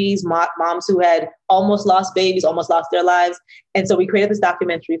lost babies, moms who had almost lost babies, almost lost their lives. And so we created this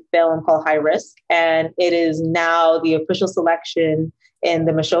documentary film called High Risk. And it is now the official selection in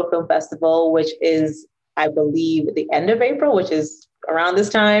the Michaud Film Festival, which is, I believe, at the end of April, which is around this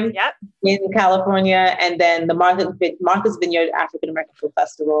time in California. And then the Martha's Vineyard African American Film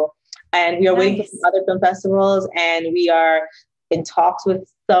Festival. And we are waiting for some other film festivals, and we are in talks with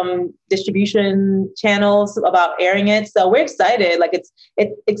some distribution channels about airing it. So we're excited. Like it's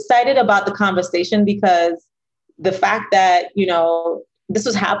excited about the conversation, because the fact that, this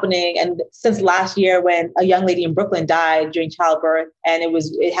was happening. And since last year, when a young lady in Brooklyn died during childbirth, and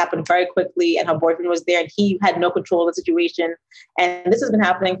it happened very quickly, and her boyfriend was there and he had no control of the situation. And this has been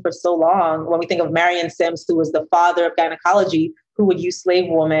happening for so long. When we think of Marion Sims, who was the father of gynecology, who would use slave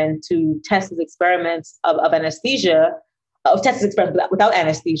women to test his experiments of anesthesia, without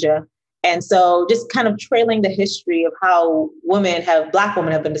anesthesia. And so just kind of trailing the history of how Black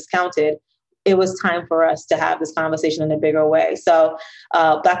women have been discounted, it was time for us to have this conversation in a bigger way. So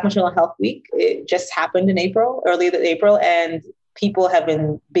Black Mental Health Week, it just happened in early April, and people have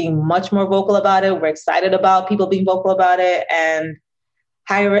been being much more vocal about it. We're excited about people being vocal about it. And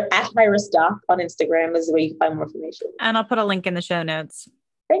at High Risk Doc on Instagram is where you can find more information. And I'll put a link in the show notes.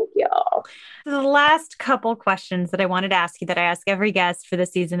 Thank you. The last couple questions that I wanted to ask you, that I ask every guest for the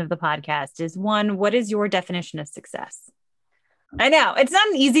season of the podcast, is 1, what is your definition of success? I know it's not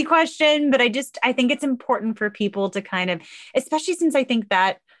an easy question, but I think it's important for people to kind of, especially since I think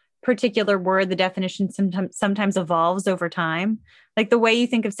that particular word, the definition sometimes evolves over time. Like the way you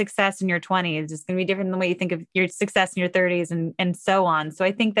think of success in your 20s is going to be different than the way you think of your success in your 30s and so on. So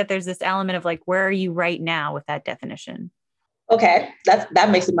I think that there's this element of like, where are you right now with that definition? Okay, that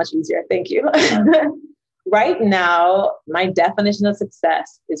makes it much easier. Thank you. Right now, my definition of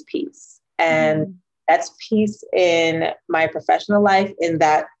success is peace. And that's peace in my professional life, in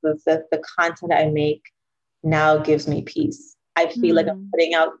that the content I make now gives me peace. I feel like I'm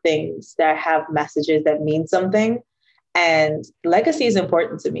putting out things that have messages that mean something. And legacy is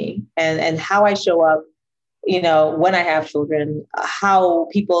important to me, and how I show up, when I have children, how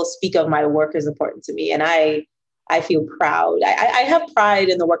people speak of my work is important to me. And I feel proud. I have pride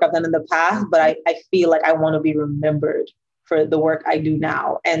in the work I've done in the past, but I feel like I want to be remembered for the work I do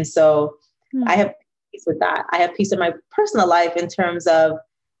now. And so I have peace with that. I have peace in my personal life in terms of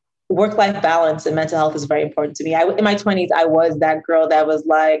work-life balance, and mental health is very important to me. In my 20s, I was that girl that was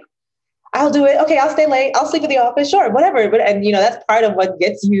like, I'll do it. Okay, I'll stay late. I'll sleep at the office. Sure, whatever. But, that's part of what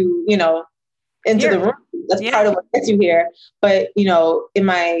gets you, into the room. That's part of what gets you here. But, in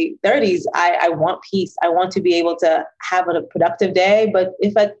my 30s, I want peace. I want to be able to have a productive day. But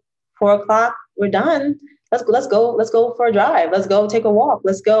if at 4 o'clock we're done, let's go for a drive. Let's go take a walk.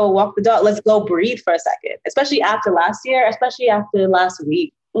 Let's go walk the dog. Let's go breathe for a second, especially after last year, especially after last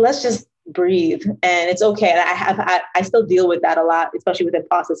week. Let's just breathe, and it's okay. And I still deal with that a lot, especially with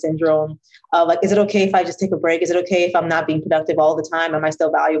imposter syndrome of like, is it okay if I just take a break? Is it okay if I'm not being productive all the time? Am I still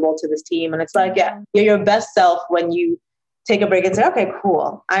valuable to this team? And it's like, yeah, you're your best self when you take a break and say, okay,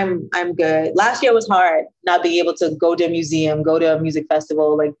 cool. I'm good. Last year was hard, not being able to go to a museum, go to a music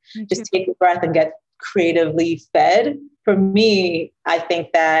festival, like just take a breath and get creatively fed. For me, I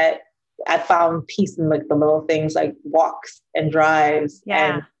think that I found peace in like the little things like walks and drives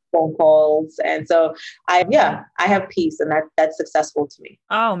and phone calls. And so I have peace, and that's successful to me.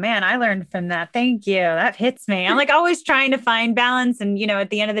 Oh man, I learned from that. Thank you. That hits me. I'm like always trying to find balance. And, at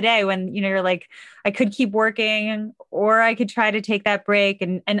the end of the day, when, you're like, I could keep working or I could try to take that break,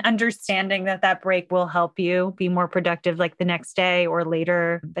 and understanding that break will help you be more productive like the next day or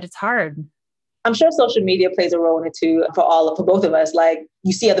later, but it's hard. I'm sure social media plays a role in it too, for both of us. Like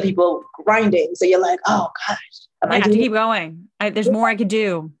you see other people grinding. So you're like, oh gosh, I have to keep going. There's more I could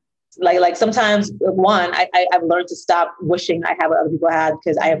do. Like sometimes I've learned to stop wishing I have what other people had,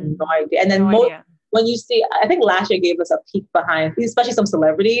 because I have no idea. And then when you see, I think last year gave us a peek behind, especially some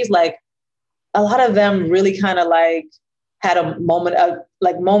celebrities, like a lot of them really kind of like had a moment of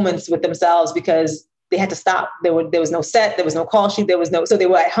like moments with themselves because they had to stop. There was no set, there was no call sheet, so they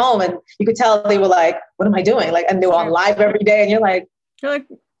were at home, and you could tell they were like, what am I doing? Like, and they were on live every day, and you're like, you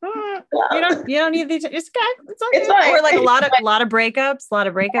don't need these. It's okay. It's fine. Or like a lot of breakups.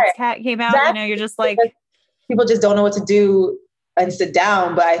 Came out. Exactly. You're just like, people just don't know what to do and sit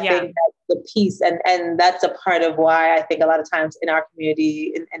down. But I think that's the piece, and that's a part of why I think a lot of times in our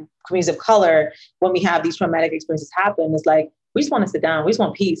community and communities of color, when we have these traumatic experiences happen, it's like we just want to sit down. We just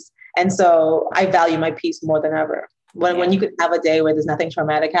want peace. And so I value my peace more than ever. When you could have a day where there's nothing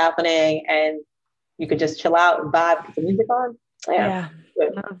traumatic happening and you could just chill out and vibe, put the music on. Yeah. I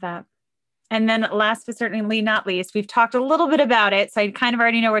love that. And then last but certainly not least, we've talked a little bit about it, so I kind of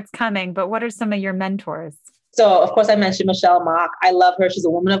already know what's coming, but what are some of your mentors? So of course I mentioned Michelle Mock. I love her. She's a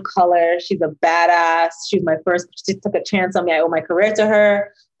woman of color. She's a badass. She took a chance on me. I owe my career to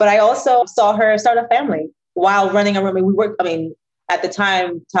her. But I also saw her start a family while running a room. At the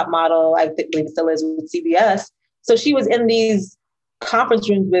time, top model, I believe it still is, with CBS. So she was in these conference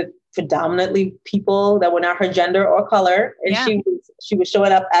rooms with predominantly people that were not her gender or color. And she was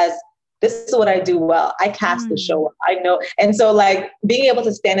showing up as, this is what I do well. I cast the show well. I know. And so like being able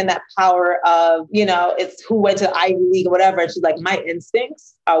to stand in that power of, it's who went to Ivy League or whatever. And she's like, my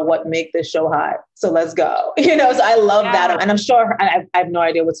instincts are what make this show hot. So let's go. So I love that. And I'm sure, I have no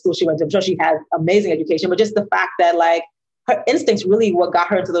idea what school she went to. I'm sure she has amazing education, but just the fact that like, her instincts really what got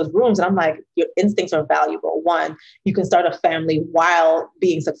her into those rooms. And I'm like, your instincts are valuable. One, you can start a family while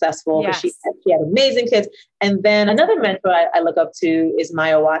being successful. Yes. She had amazing kids. And then another mentor I look up to is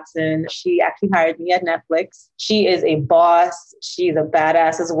Maya Watson. She actually hired me at Netflix. She is a boss. She's a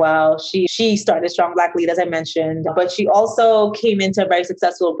badass as well. She started Strong Black Lead, as I mentioned, but she also came into a very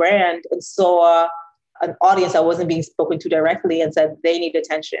successful brand and saw an audience that wasn't being spoken to directly and said they need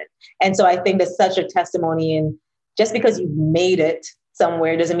attention. And so I think that's such a testimony in, just because you've made it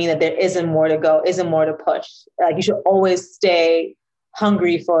somewhere doesn't mean that there isn't more to go, isn't more to push. Like you should always stay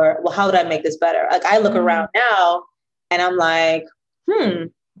hungry for, well, how did I make this better? Like I look around now and I'm like, I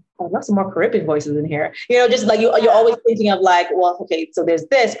love some more Caribbean voices in here. Just like you're always thinking of like, well, okay, so there's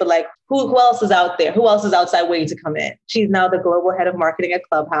this, but like who else is out there? Who else is outside waiting to come in? She's now the global head of marketing at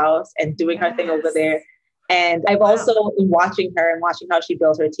Clubhouse and doing her thing over there. And I've also been watching her and watching how she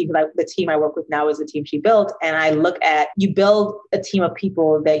builds her team. Like the team I work with now is the team she built. And I look at, you build a team of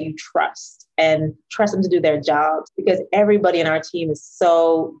people that you trust and trust them to do their jobs, because everybody in our team is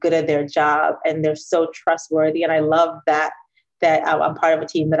so good at their job and they're so trustworthy. And I love that I'm part of a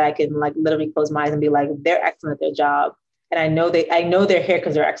team that I can like literally close my eyes and be like, they're excellent at their job. And I know they're here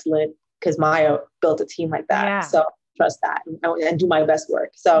because they're excellent, because Maya built a team like that. Yeah. So trust that and do my best work.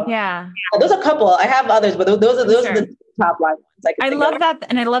 So those are a couple. I have others, but those are the top line ones. I love that.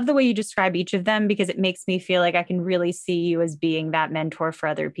 And I love the way you describe each of them because it makes me feel like I can really see you as being that mentor for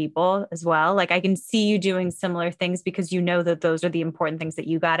other people as well. Like I can see you doing similar things because you know that those are the important things that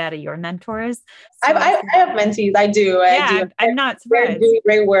you got out of your mentors. So, I have mentees. I do. I'm not surprised. They're doing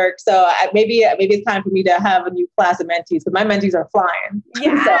great work. So maybe it's time for me to have a new class of mentees because my mentees are flying.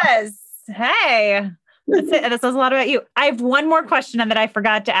 Yes. Hey. That's it. That says a lot about you. I have one more question that I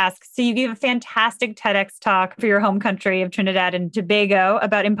forgot to ask. So you gave a fantastic TEDx talk for your home country of Trinidad and Tobago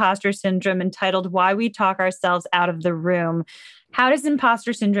about imposter syndrome entitled Why We Talk Ourselves Out of the Room. How does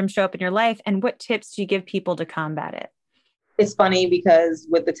imposter syndrome show up in your life? And what tips do you give people to combat it? It's funny because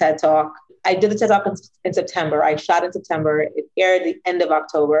with the TED Talk, I did the TED Talk in September. I shot in September. It aired the end of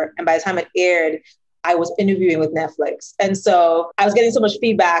October. And by the time it aired, I was interviewing with Netflix. And so I was getting so much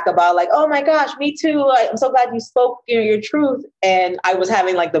feedback about like, oh my gosh, me too. I'm so glad you spoke, your truth. And I was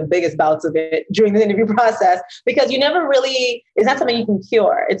having like the biggest bouts of it during the interview process because you never really, it's not something you can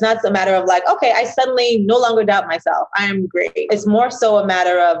cure. It's not a matter of like, okay, I suddenly no longer doubt myself. I am great. It's more so a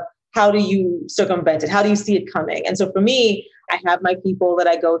matter of how do you circumvent it? How do you see it coming? And so for me, I have my people that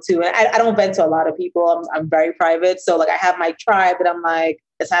I go to, and I don't vent to a lot of people. I'm very private. So like I have my tribe that I'm like,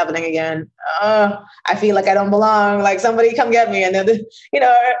 it's happening again. I feel like I don't belong. Like somebody come get me. And then,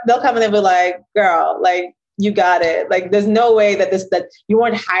 they'll come and they'll be like, girl, like you got it. Like there's no way that you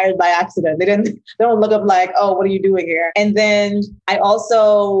weren't hired by accident. They don't look up like, oh, what are you doing here? And then I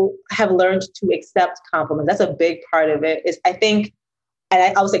also have learned to accept compliments. That's a big part of it is I think,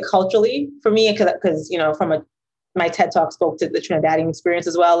 and I would say culturally for me, because my TED Talk spoke to the Trinidadian experience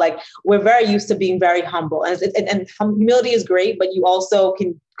as well. Like we're very used to being very humble and humility is great, but you also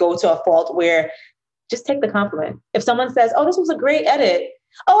can go to a fault where just take the compliment. If someone says, oh, this was a great edit.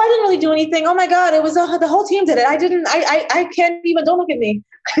 Oh, I didn't really do anything. Oh my God, it was the whole team did it. I can't even, don't look at me.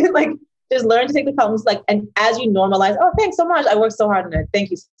 Like just learn to take the compliments. Like, and as you normalize, oh, thanks so much. I worked so hard on it.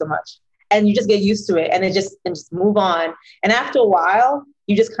 Thank you so much. And you just get used to it and just move on. And after a while,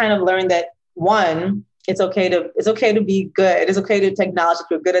 you just kind of learn that one, it's okay to be good. It's okay to acknowledge that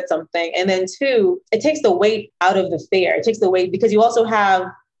you're good at something. And then two, it takes the weight out of the fear. It takes the weight because you also have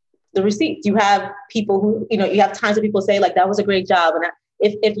the receipts. You have people who, you have times that people say like, that was a great job. And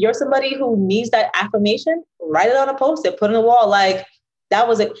if you're somebody who needs that affirmation, write it on a post-it, put it on the wall. Like that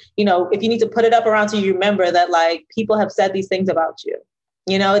was it. If you need to put it up around so you remember that like people have said these things about you.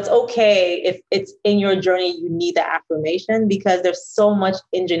 It's okay if it's in your journey, you need the affirmation because there's so much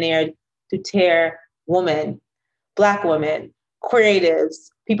engineered to tear women, Black women, creatives,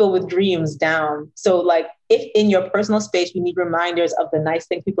 people with dreams down. So like if in your personal space, you need reminders of the nice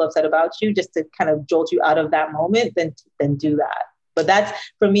things people have said about you, just to kind of jolt you out of that moment, then do that. But that's,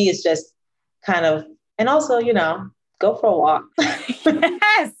 for me, it's just kind of, and also, go for a walk.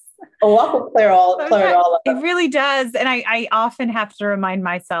 Yes. A walk will clear it all up. It really does. And I often have to remind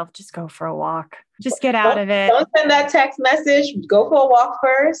myself, just go for a walk. Just get out of it. Don't send that text message. Go for a walk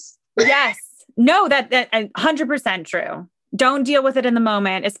first. Yes. No, that 100% true. Don't deal with it in the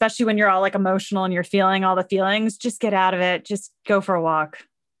moment, especially when you're all like emotional and you're feeling all the feelings. Just get out of it. Just go for a walk.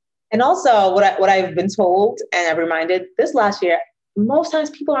 And also what I've been told, and I've reminded this last year, most times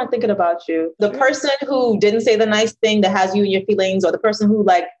people aren't thinking about you. The person who didn't say the nice thing that has you in your feelings, or the person who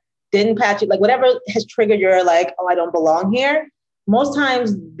like didn't pat you, like whatever has triggered your like, oh, I don't belong here. Most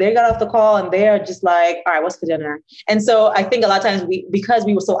times they got off the call and they are just like, all right, what's for dinner? And so I think a lot of times because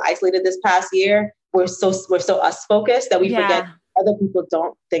we were so isolated this past year, we're so us focused that we forget other people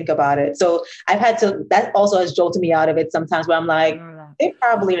don't think about it. So that also has jolted me out of it sometimes where I'm like, they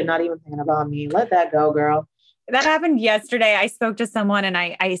probably are not even thinking about me. Let that go, girl. That happened yesterday. I spoke to someone and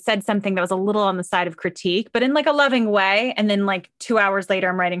I said something that was a little on the side of critique, but in like a loving way. And then like 2 hours later,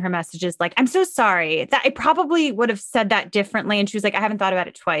 I'm writing her messages like, I'm so sorry that I probably would have said that differently. And she was like, I haven't thought about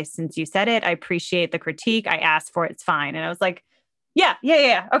it twice since you said it. I appreciate the critique. I asked for it. It's fine. And I was like,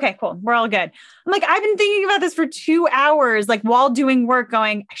 yeah. Okay, cool. We're all good. I'm like, I've been thinking about this for 2 hours, like while doing work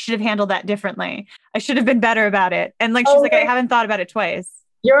going, I should have handled that differently. I should have been better about it. And like, she's like, I haven't thought about it twice.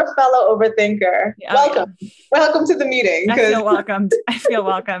 You're a fellow overthinker. Yeah, welcome. Yeah. Welcome to the meeting. I feel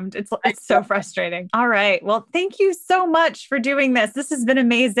welcomed. It's so frustrating. All right. Well, thank you so much for doing this. This has been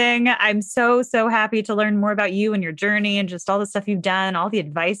amazing. I'm so happy to learn more about you and your journey and just all the stuff you've done, all the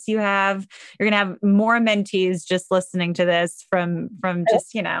advice you have. You're going to have more mentees just listening to this from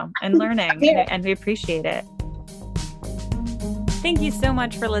just, and learning. And we appreciate it. Thank you so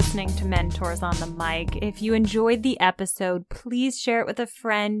much for listening to Mentors on the Mic. If you enjoyed the episode, please share it with a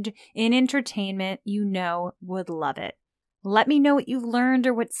friend in entertainment you know would love it. Let me know what you've learned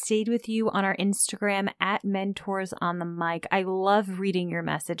or what stayed with you on our Instagram at Mentors on the Mic. I love reading your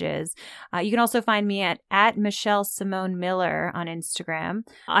messages. You can also find me at Michelle Simone Miller on Instagram.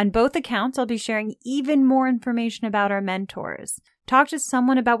 On both accounts, I'll be sharing even more information about our mentors. Talk to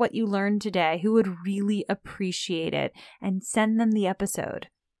someone about what you learned today who would really appreciate it and send them the episode.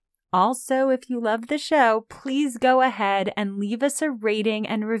 Also, if you love the show, please go ahead and leave us a rating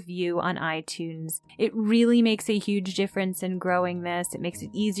and review on iTunes. It really makes a huge difference in growing this. It makes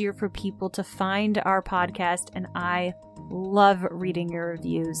it easier for people to find our podcast, and I love reading your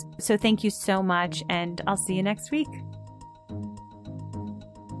reviews. So thank you so much, and I'll see you next week.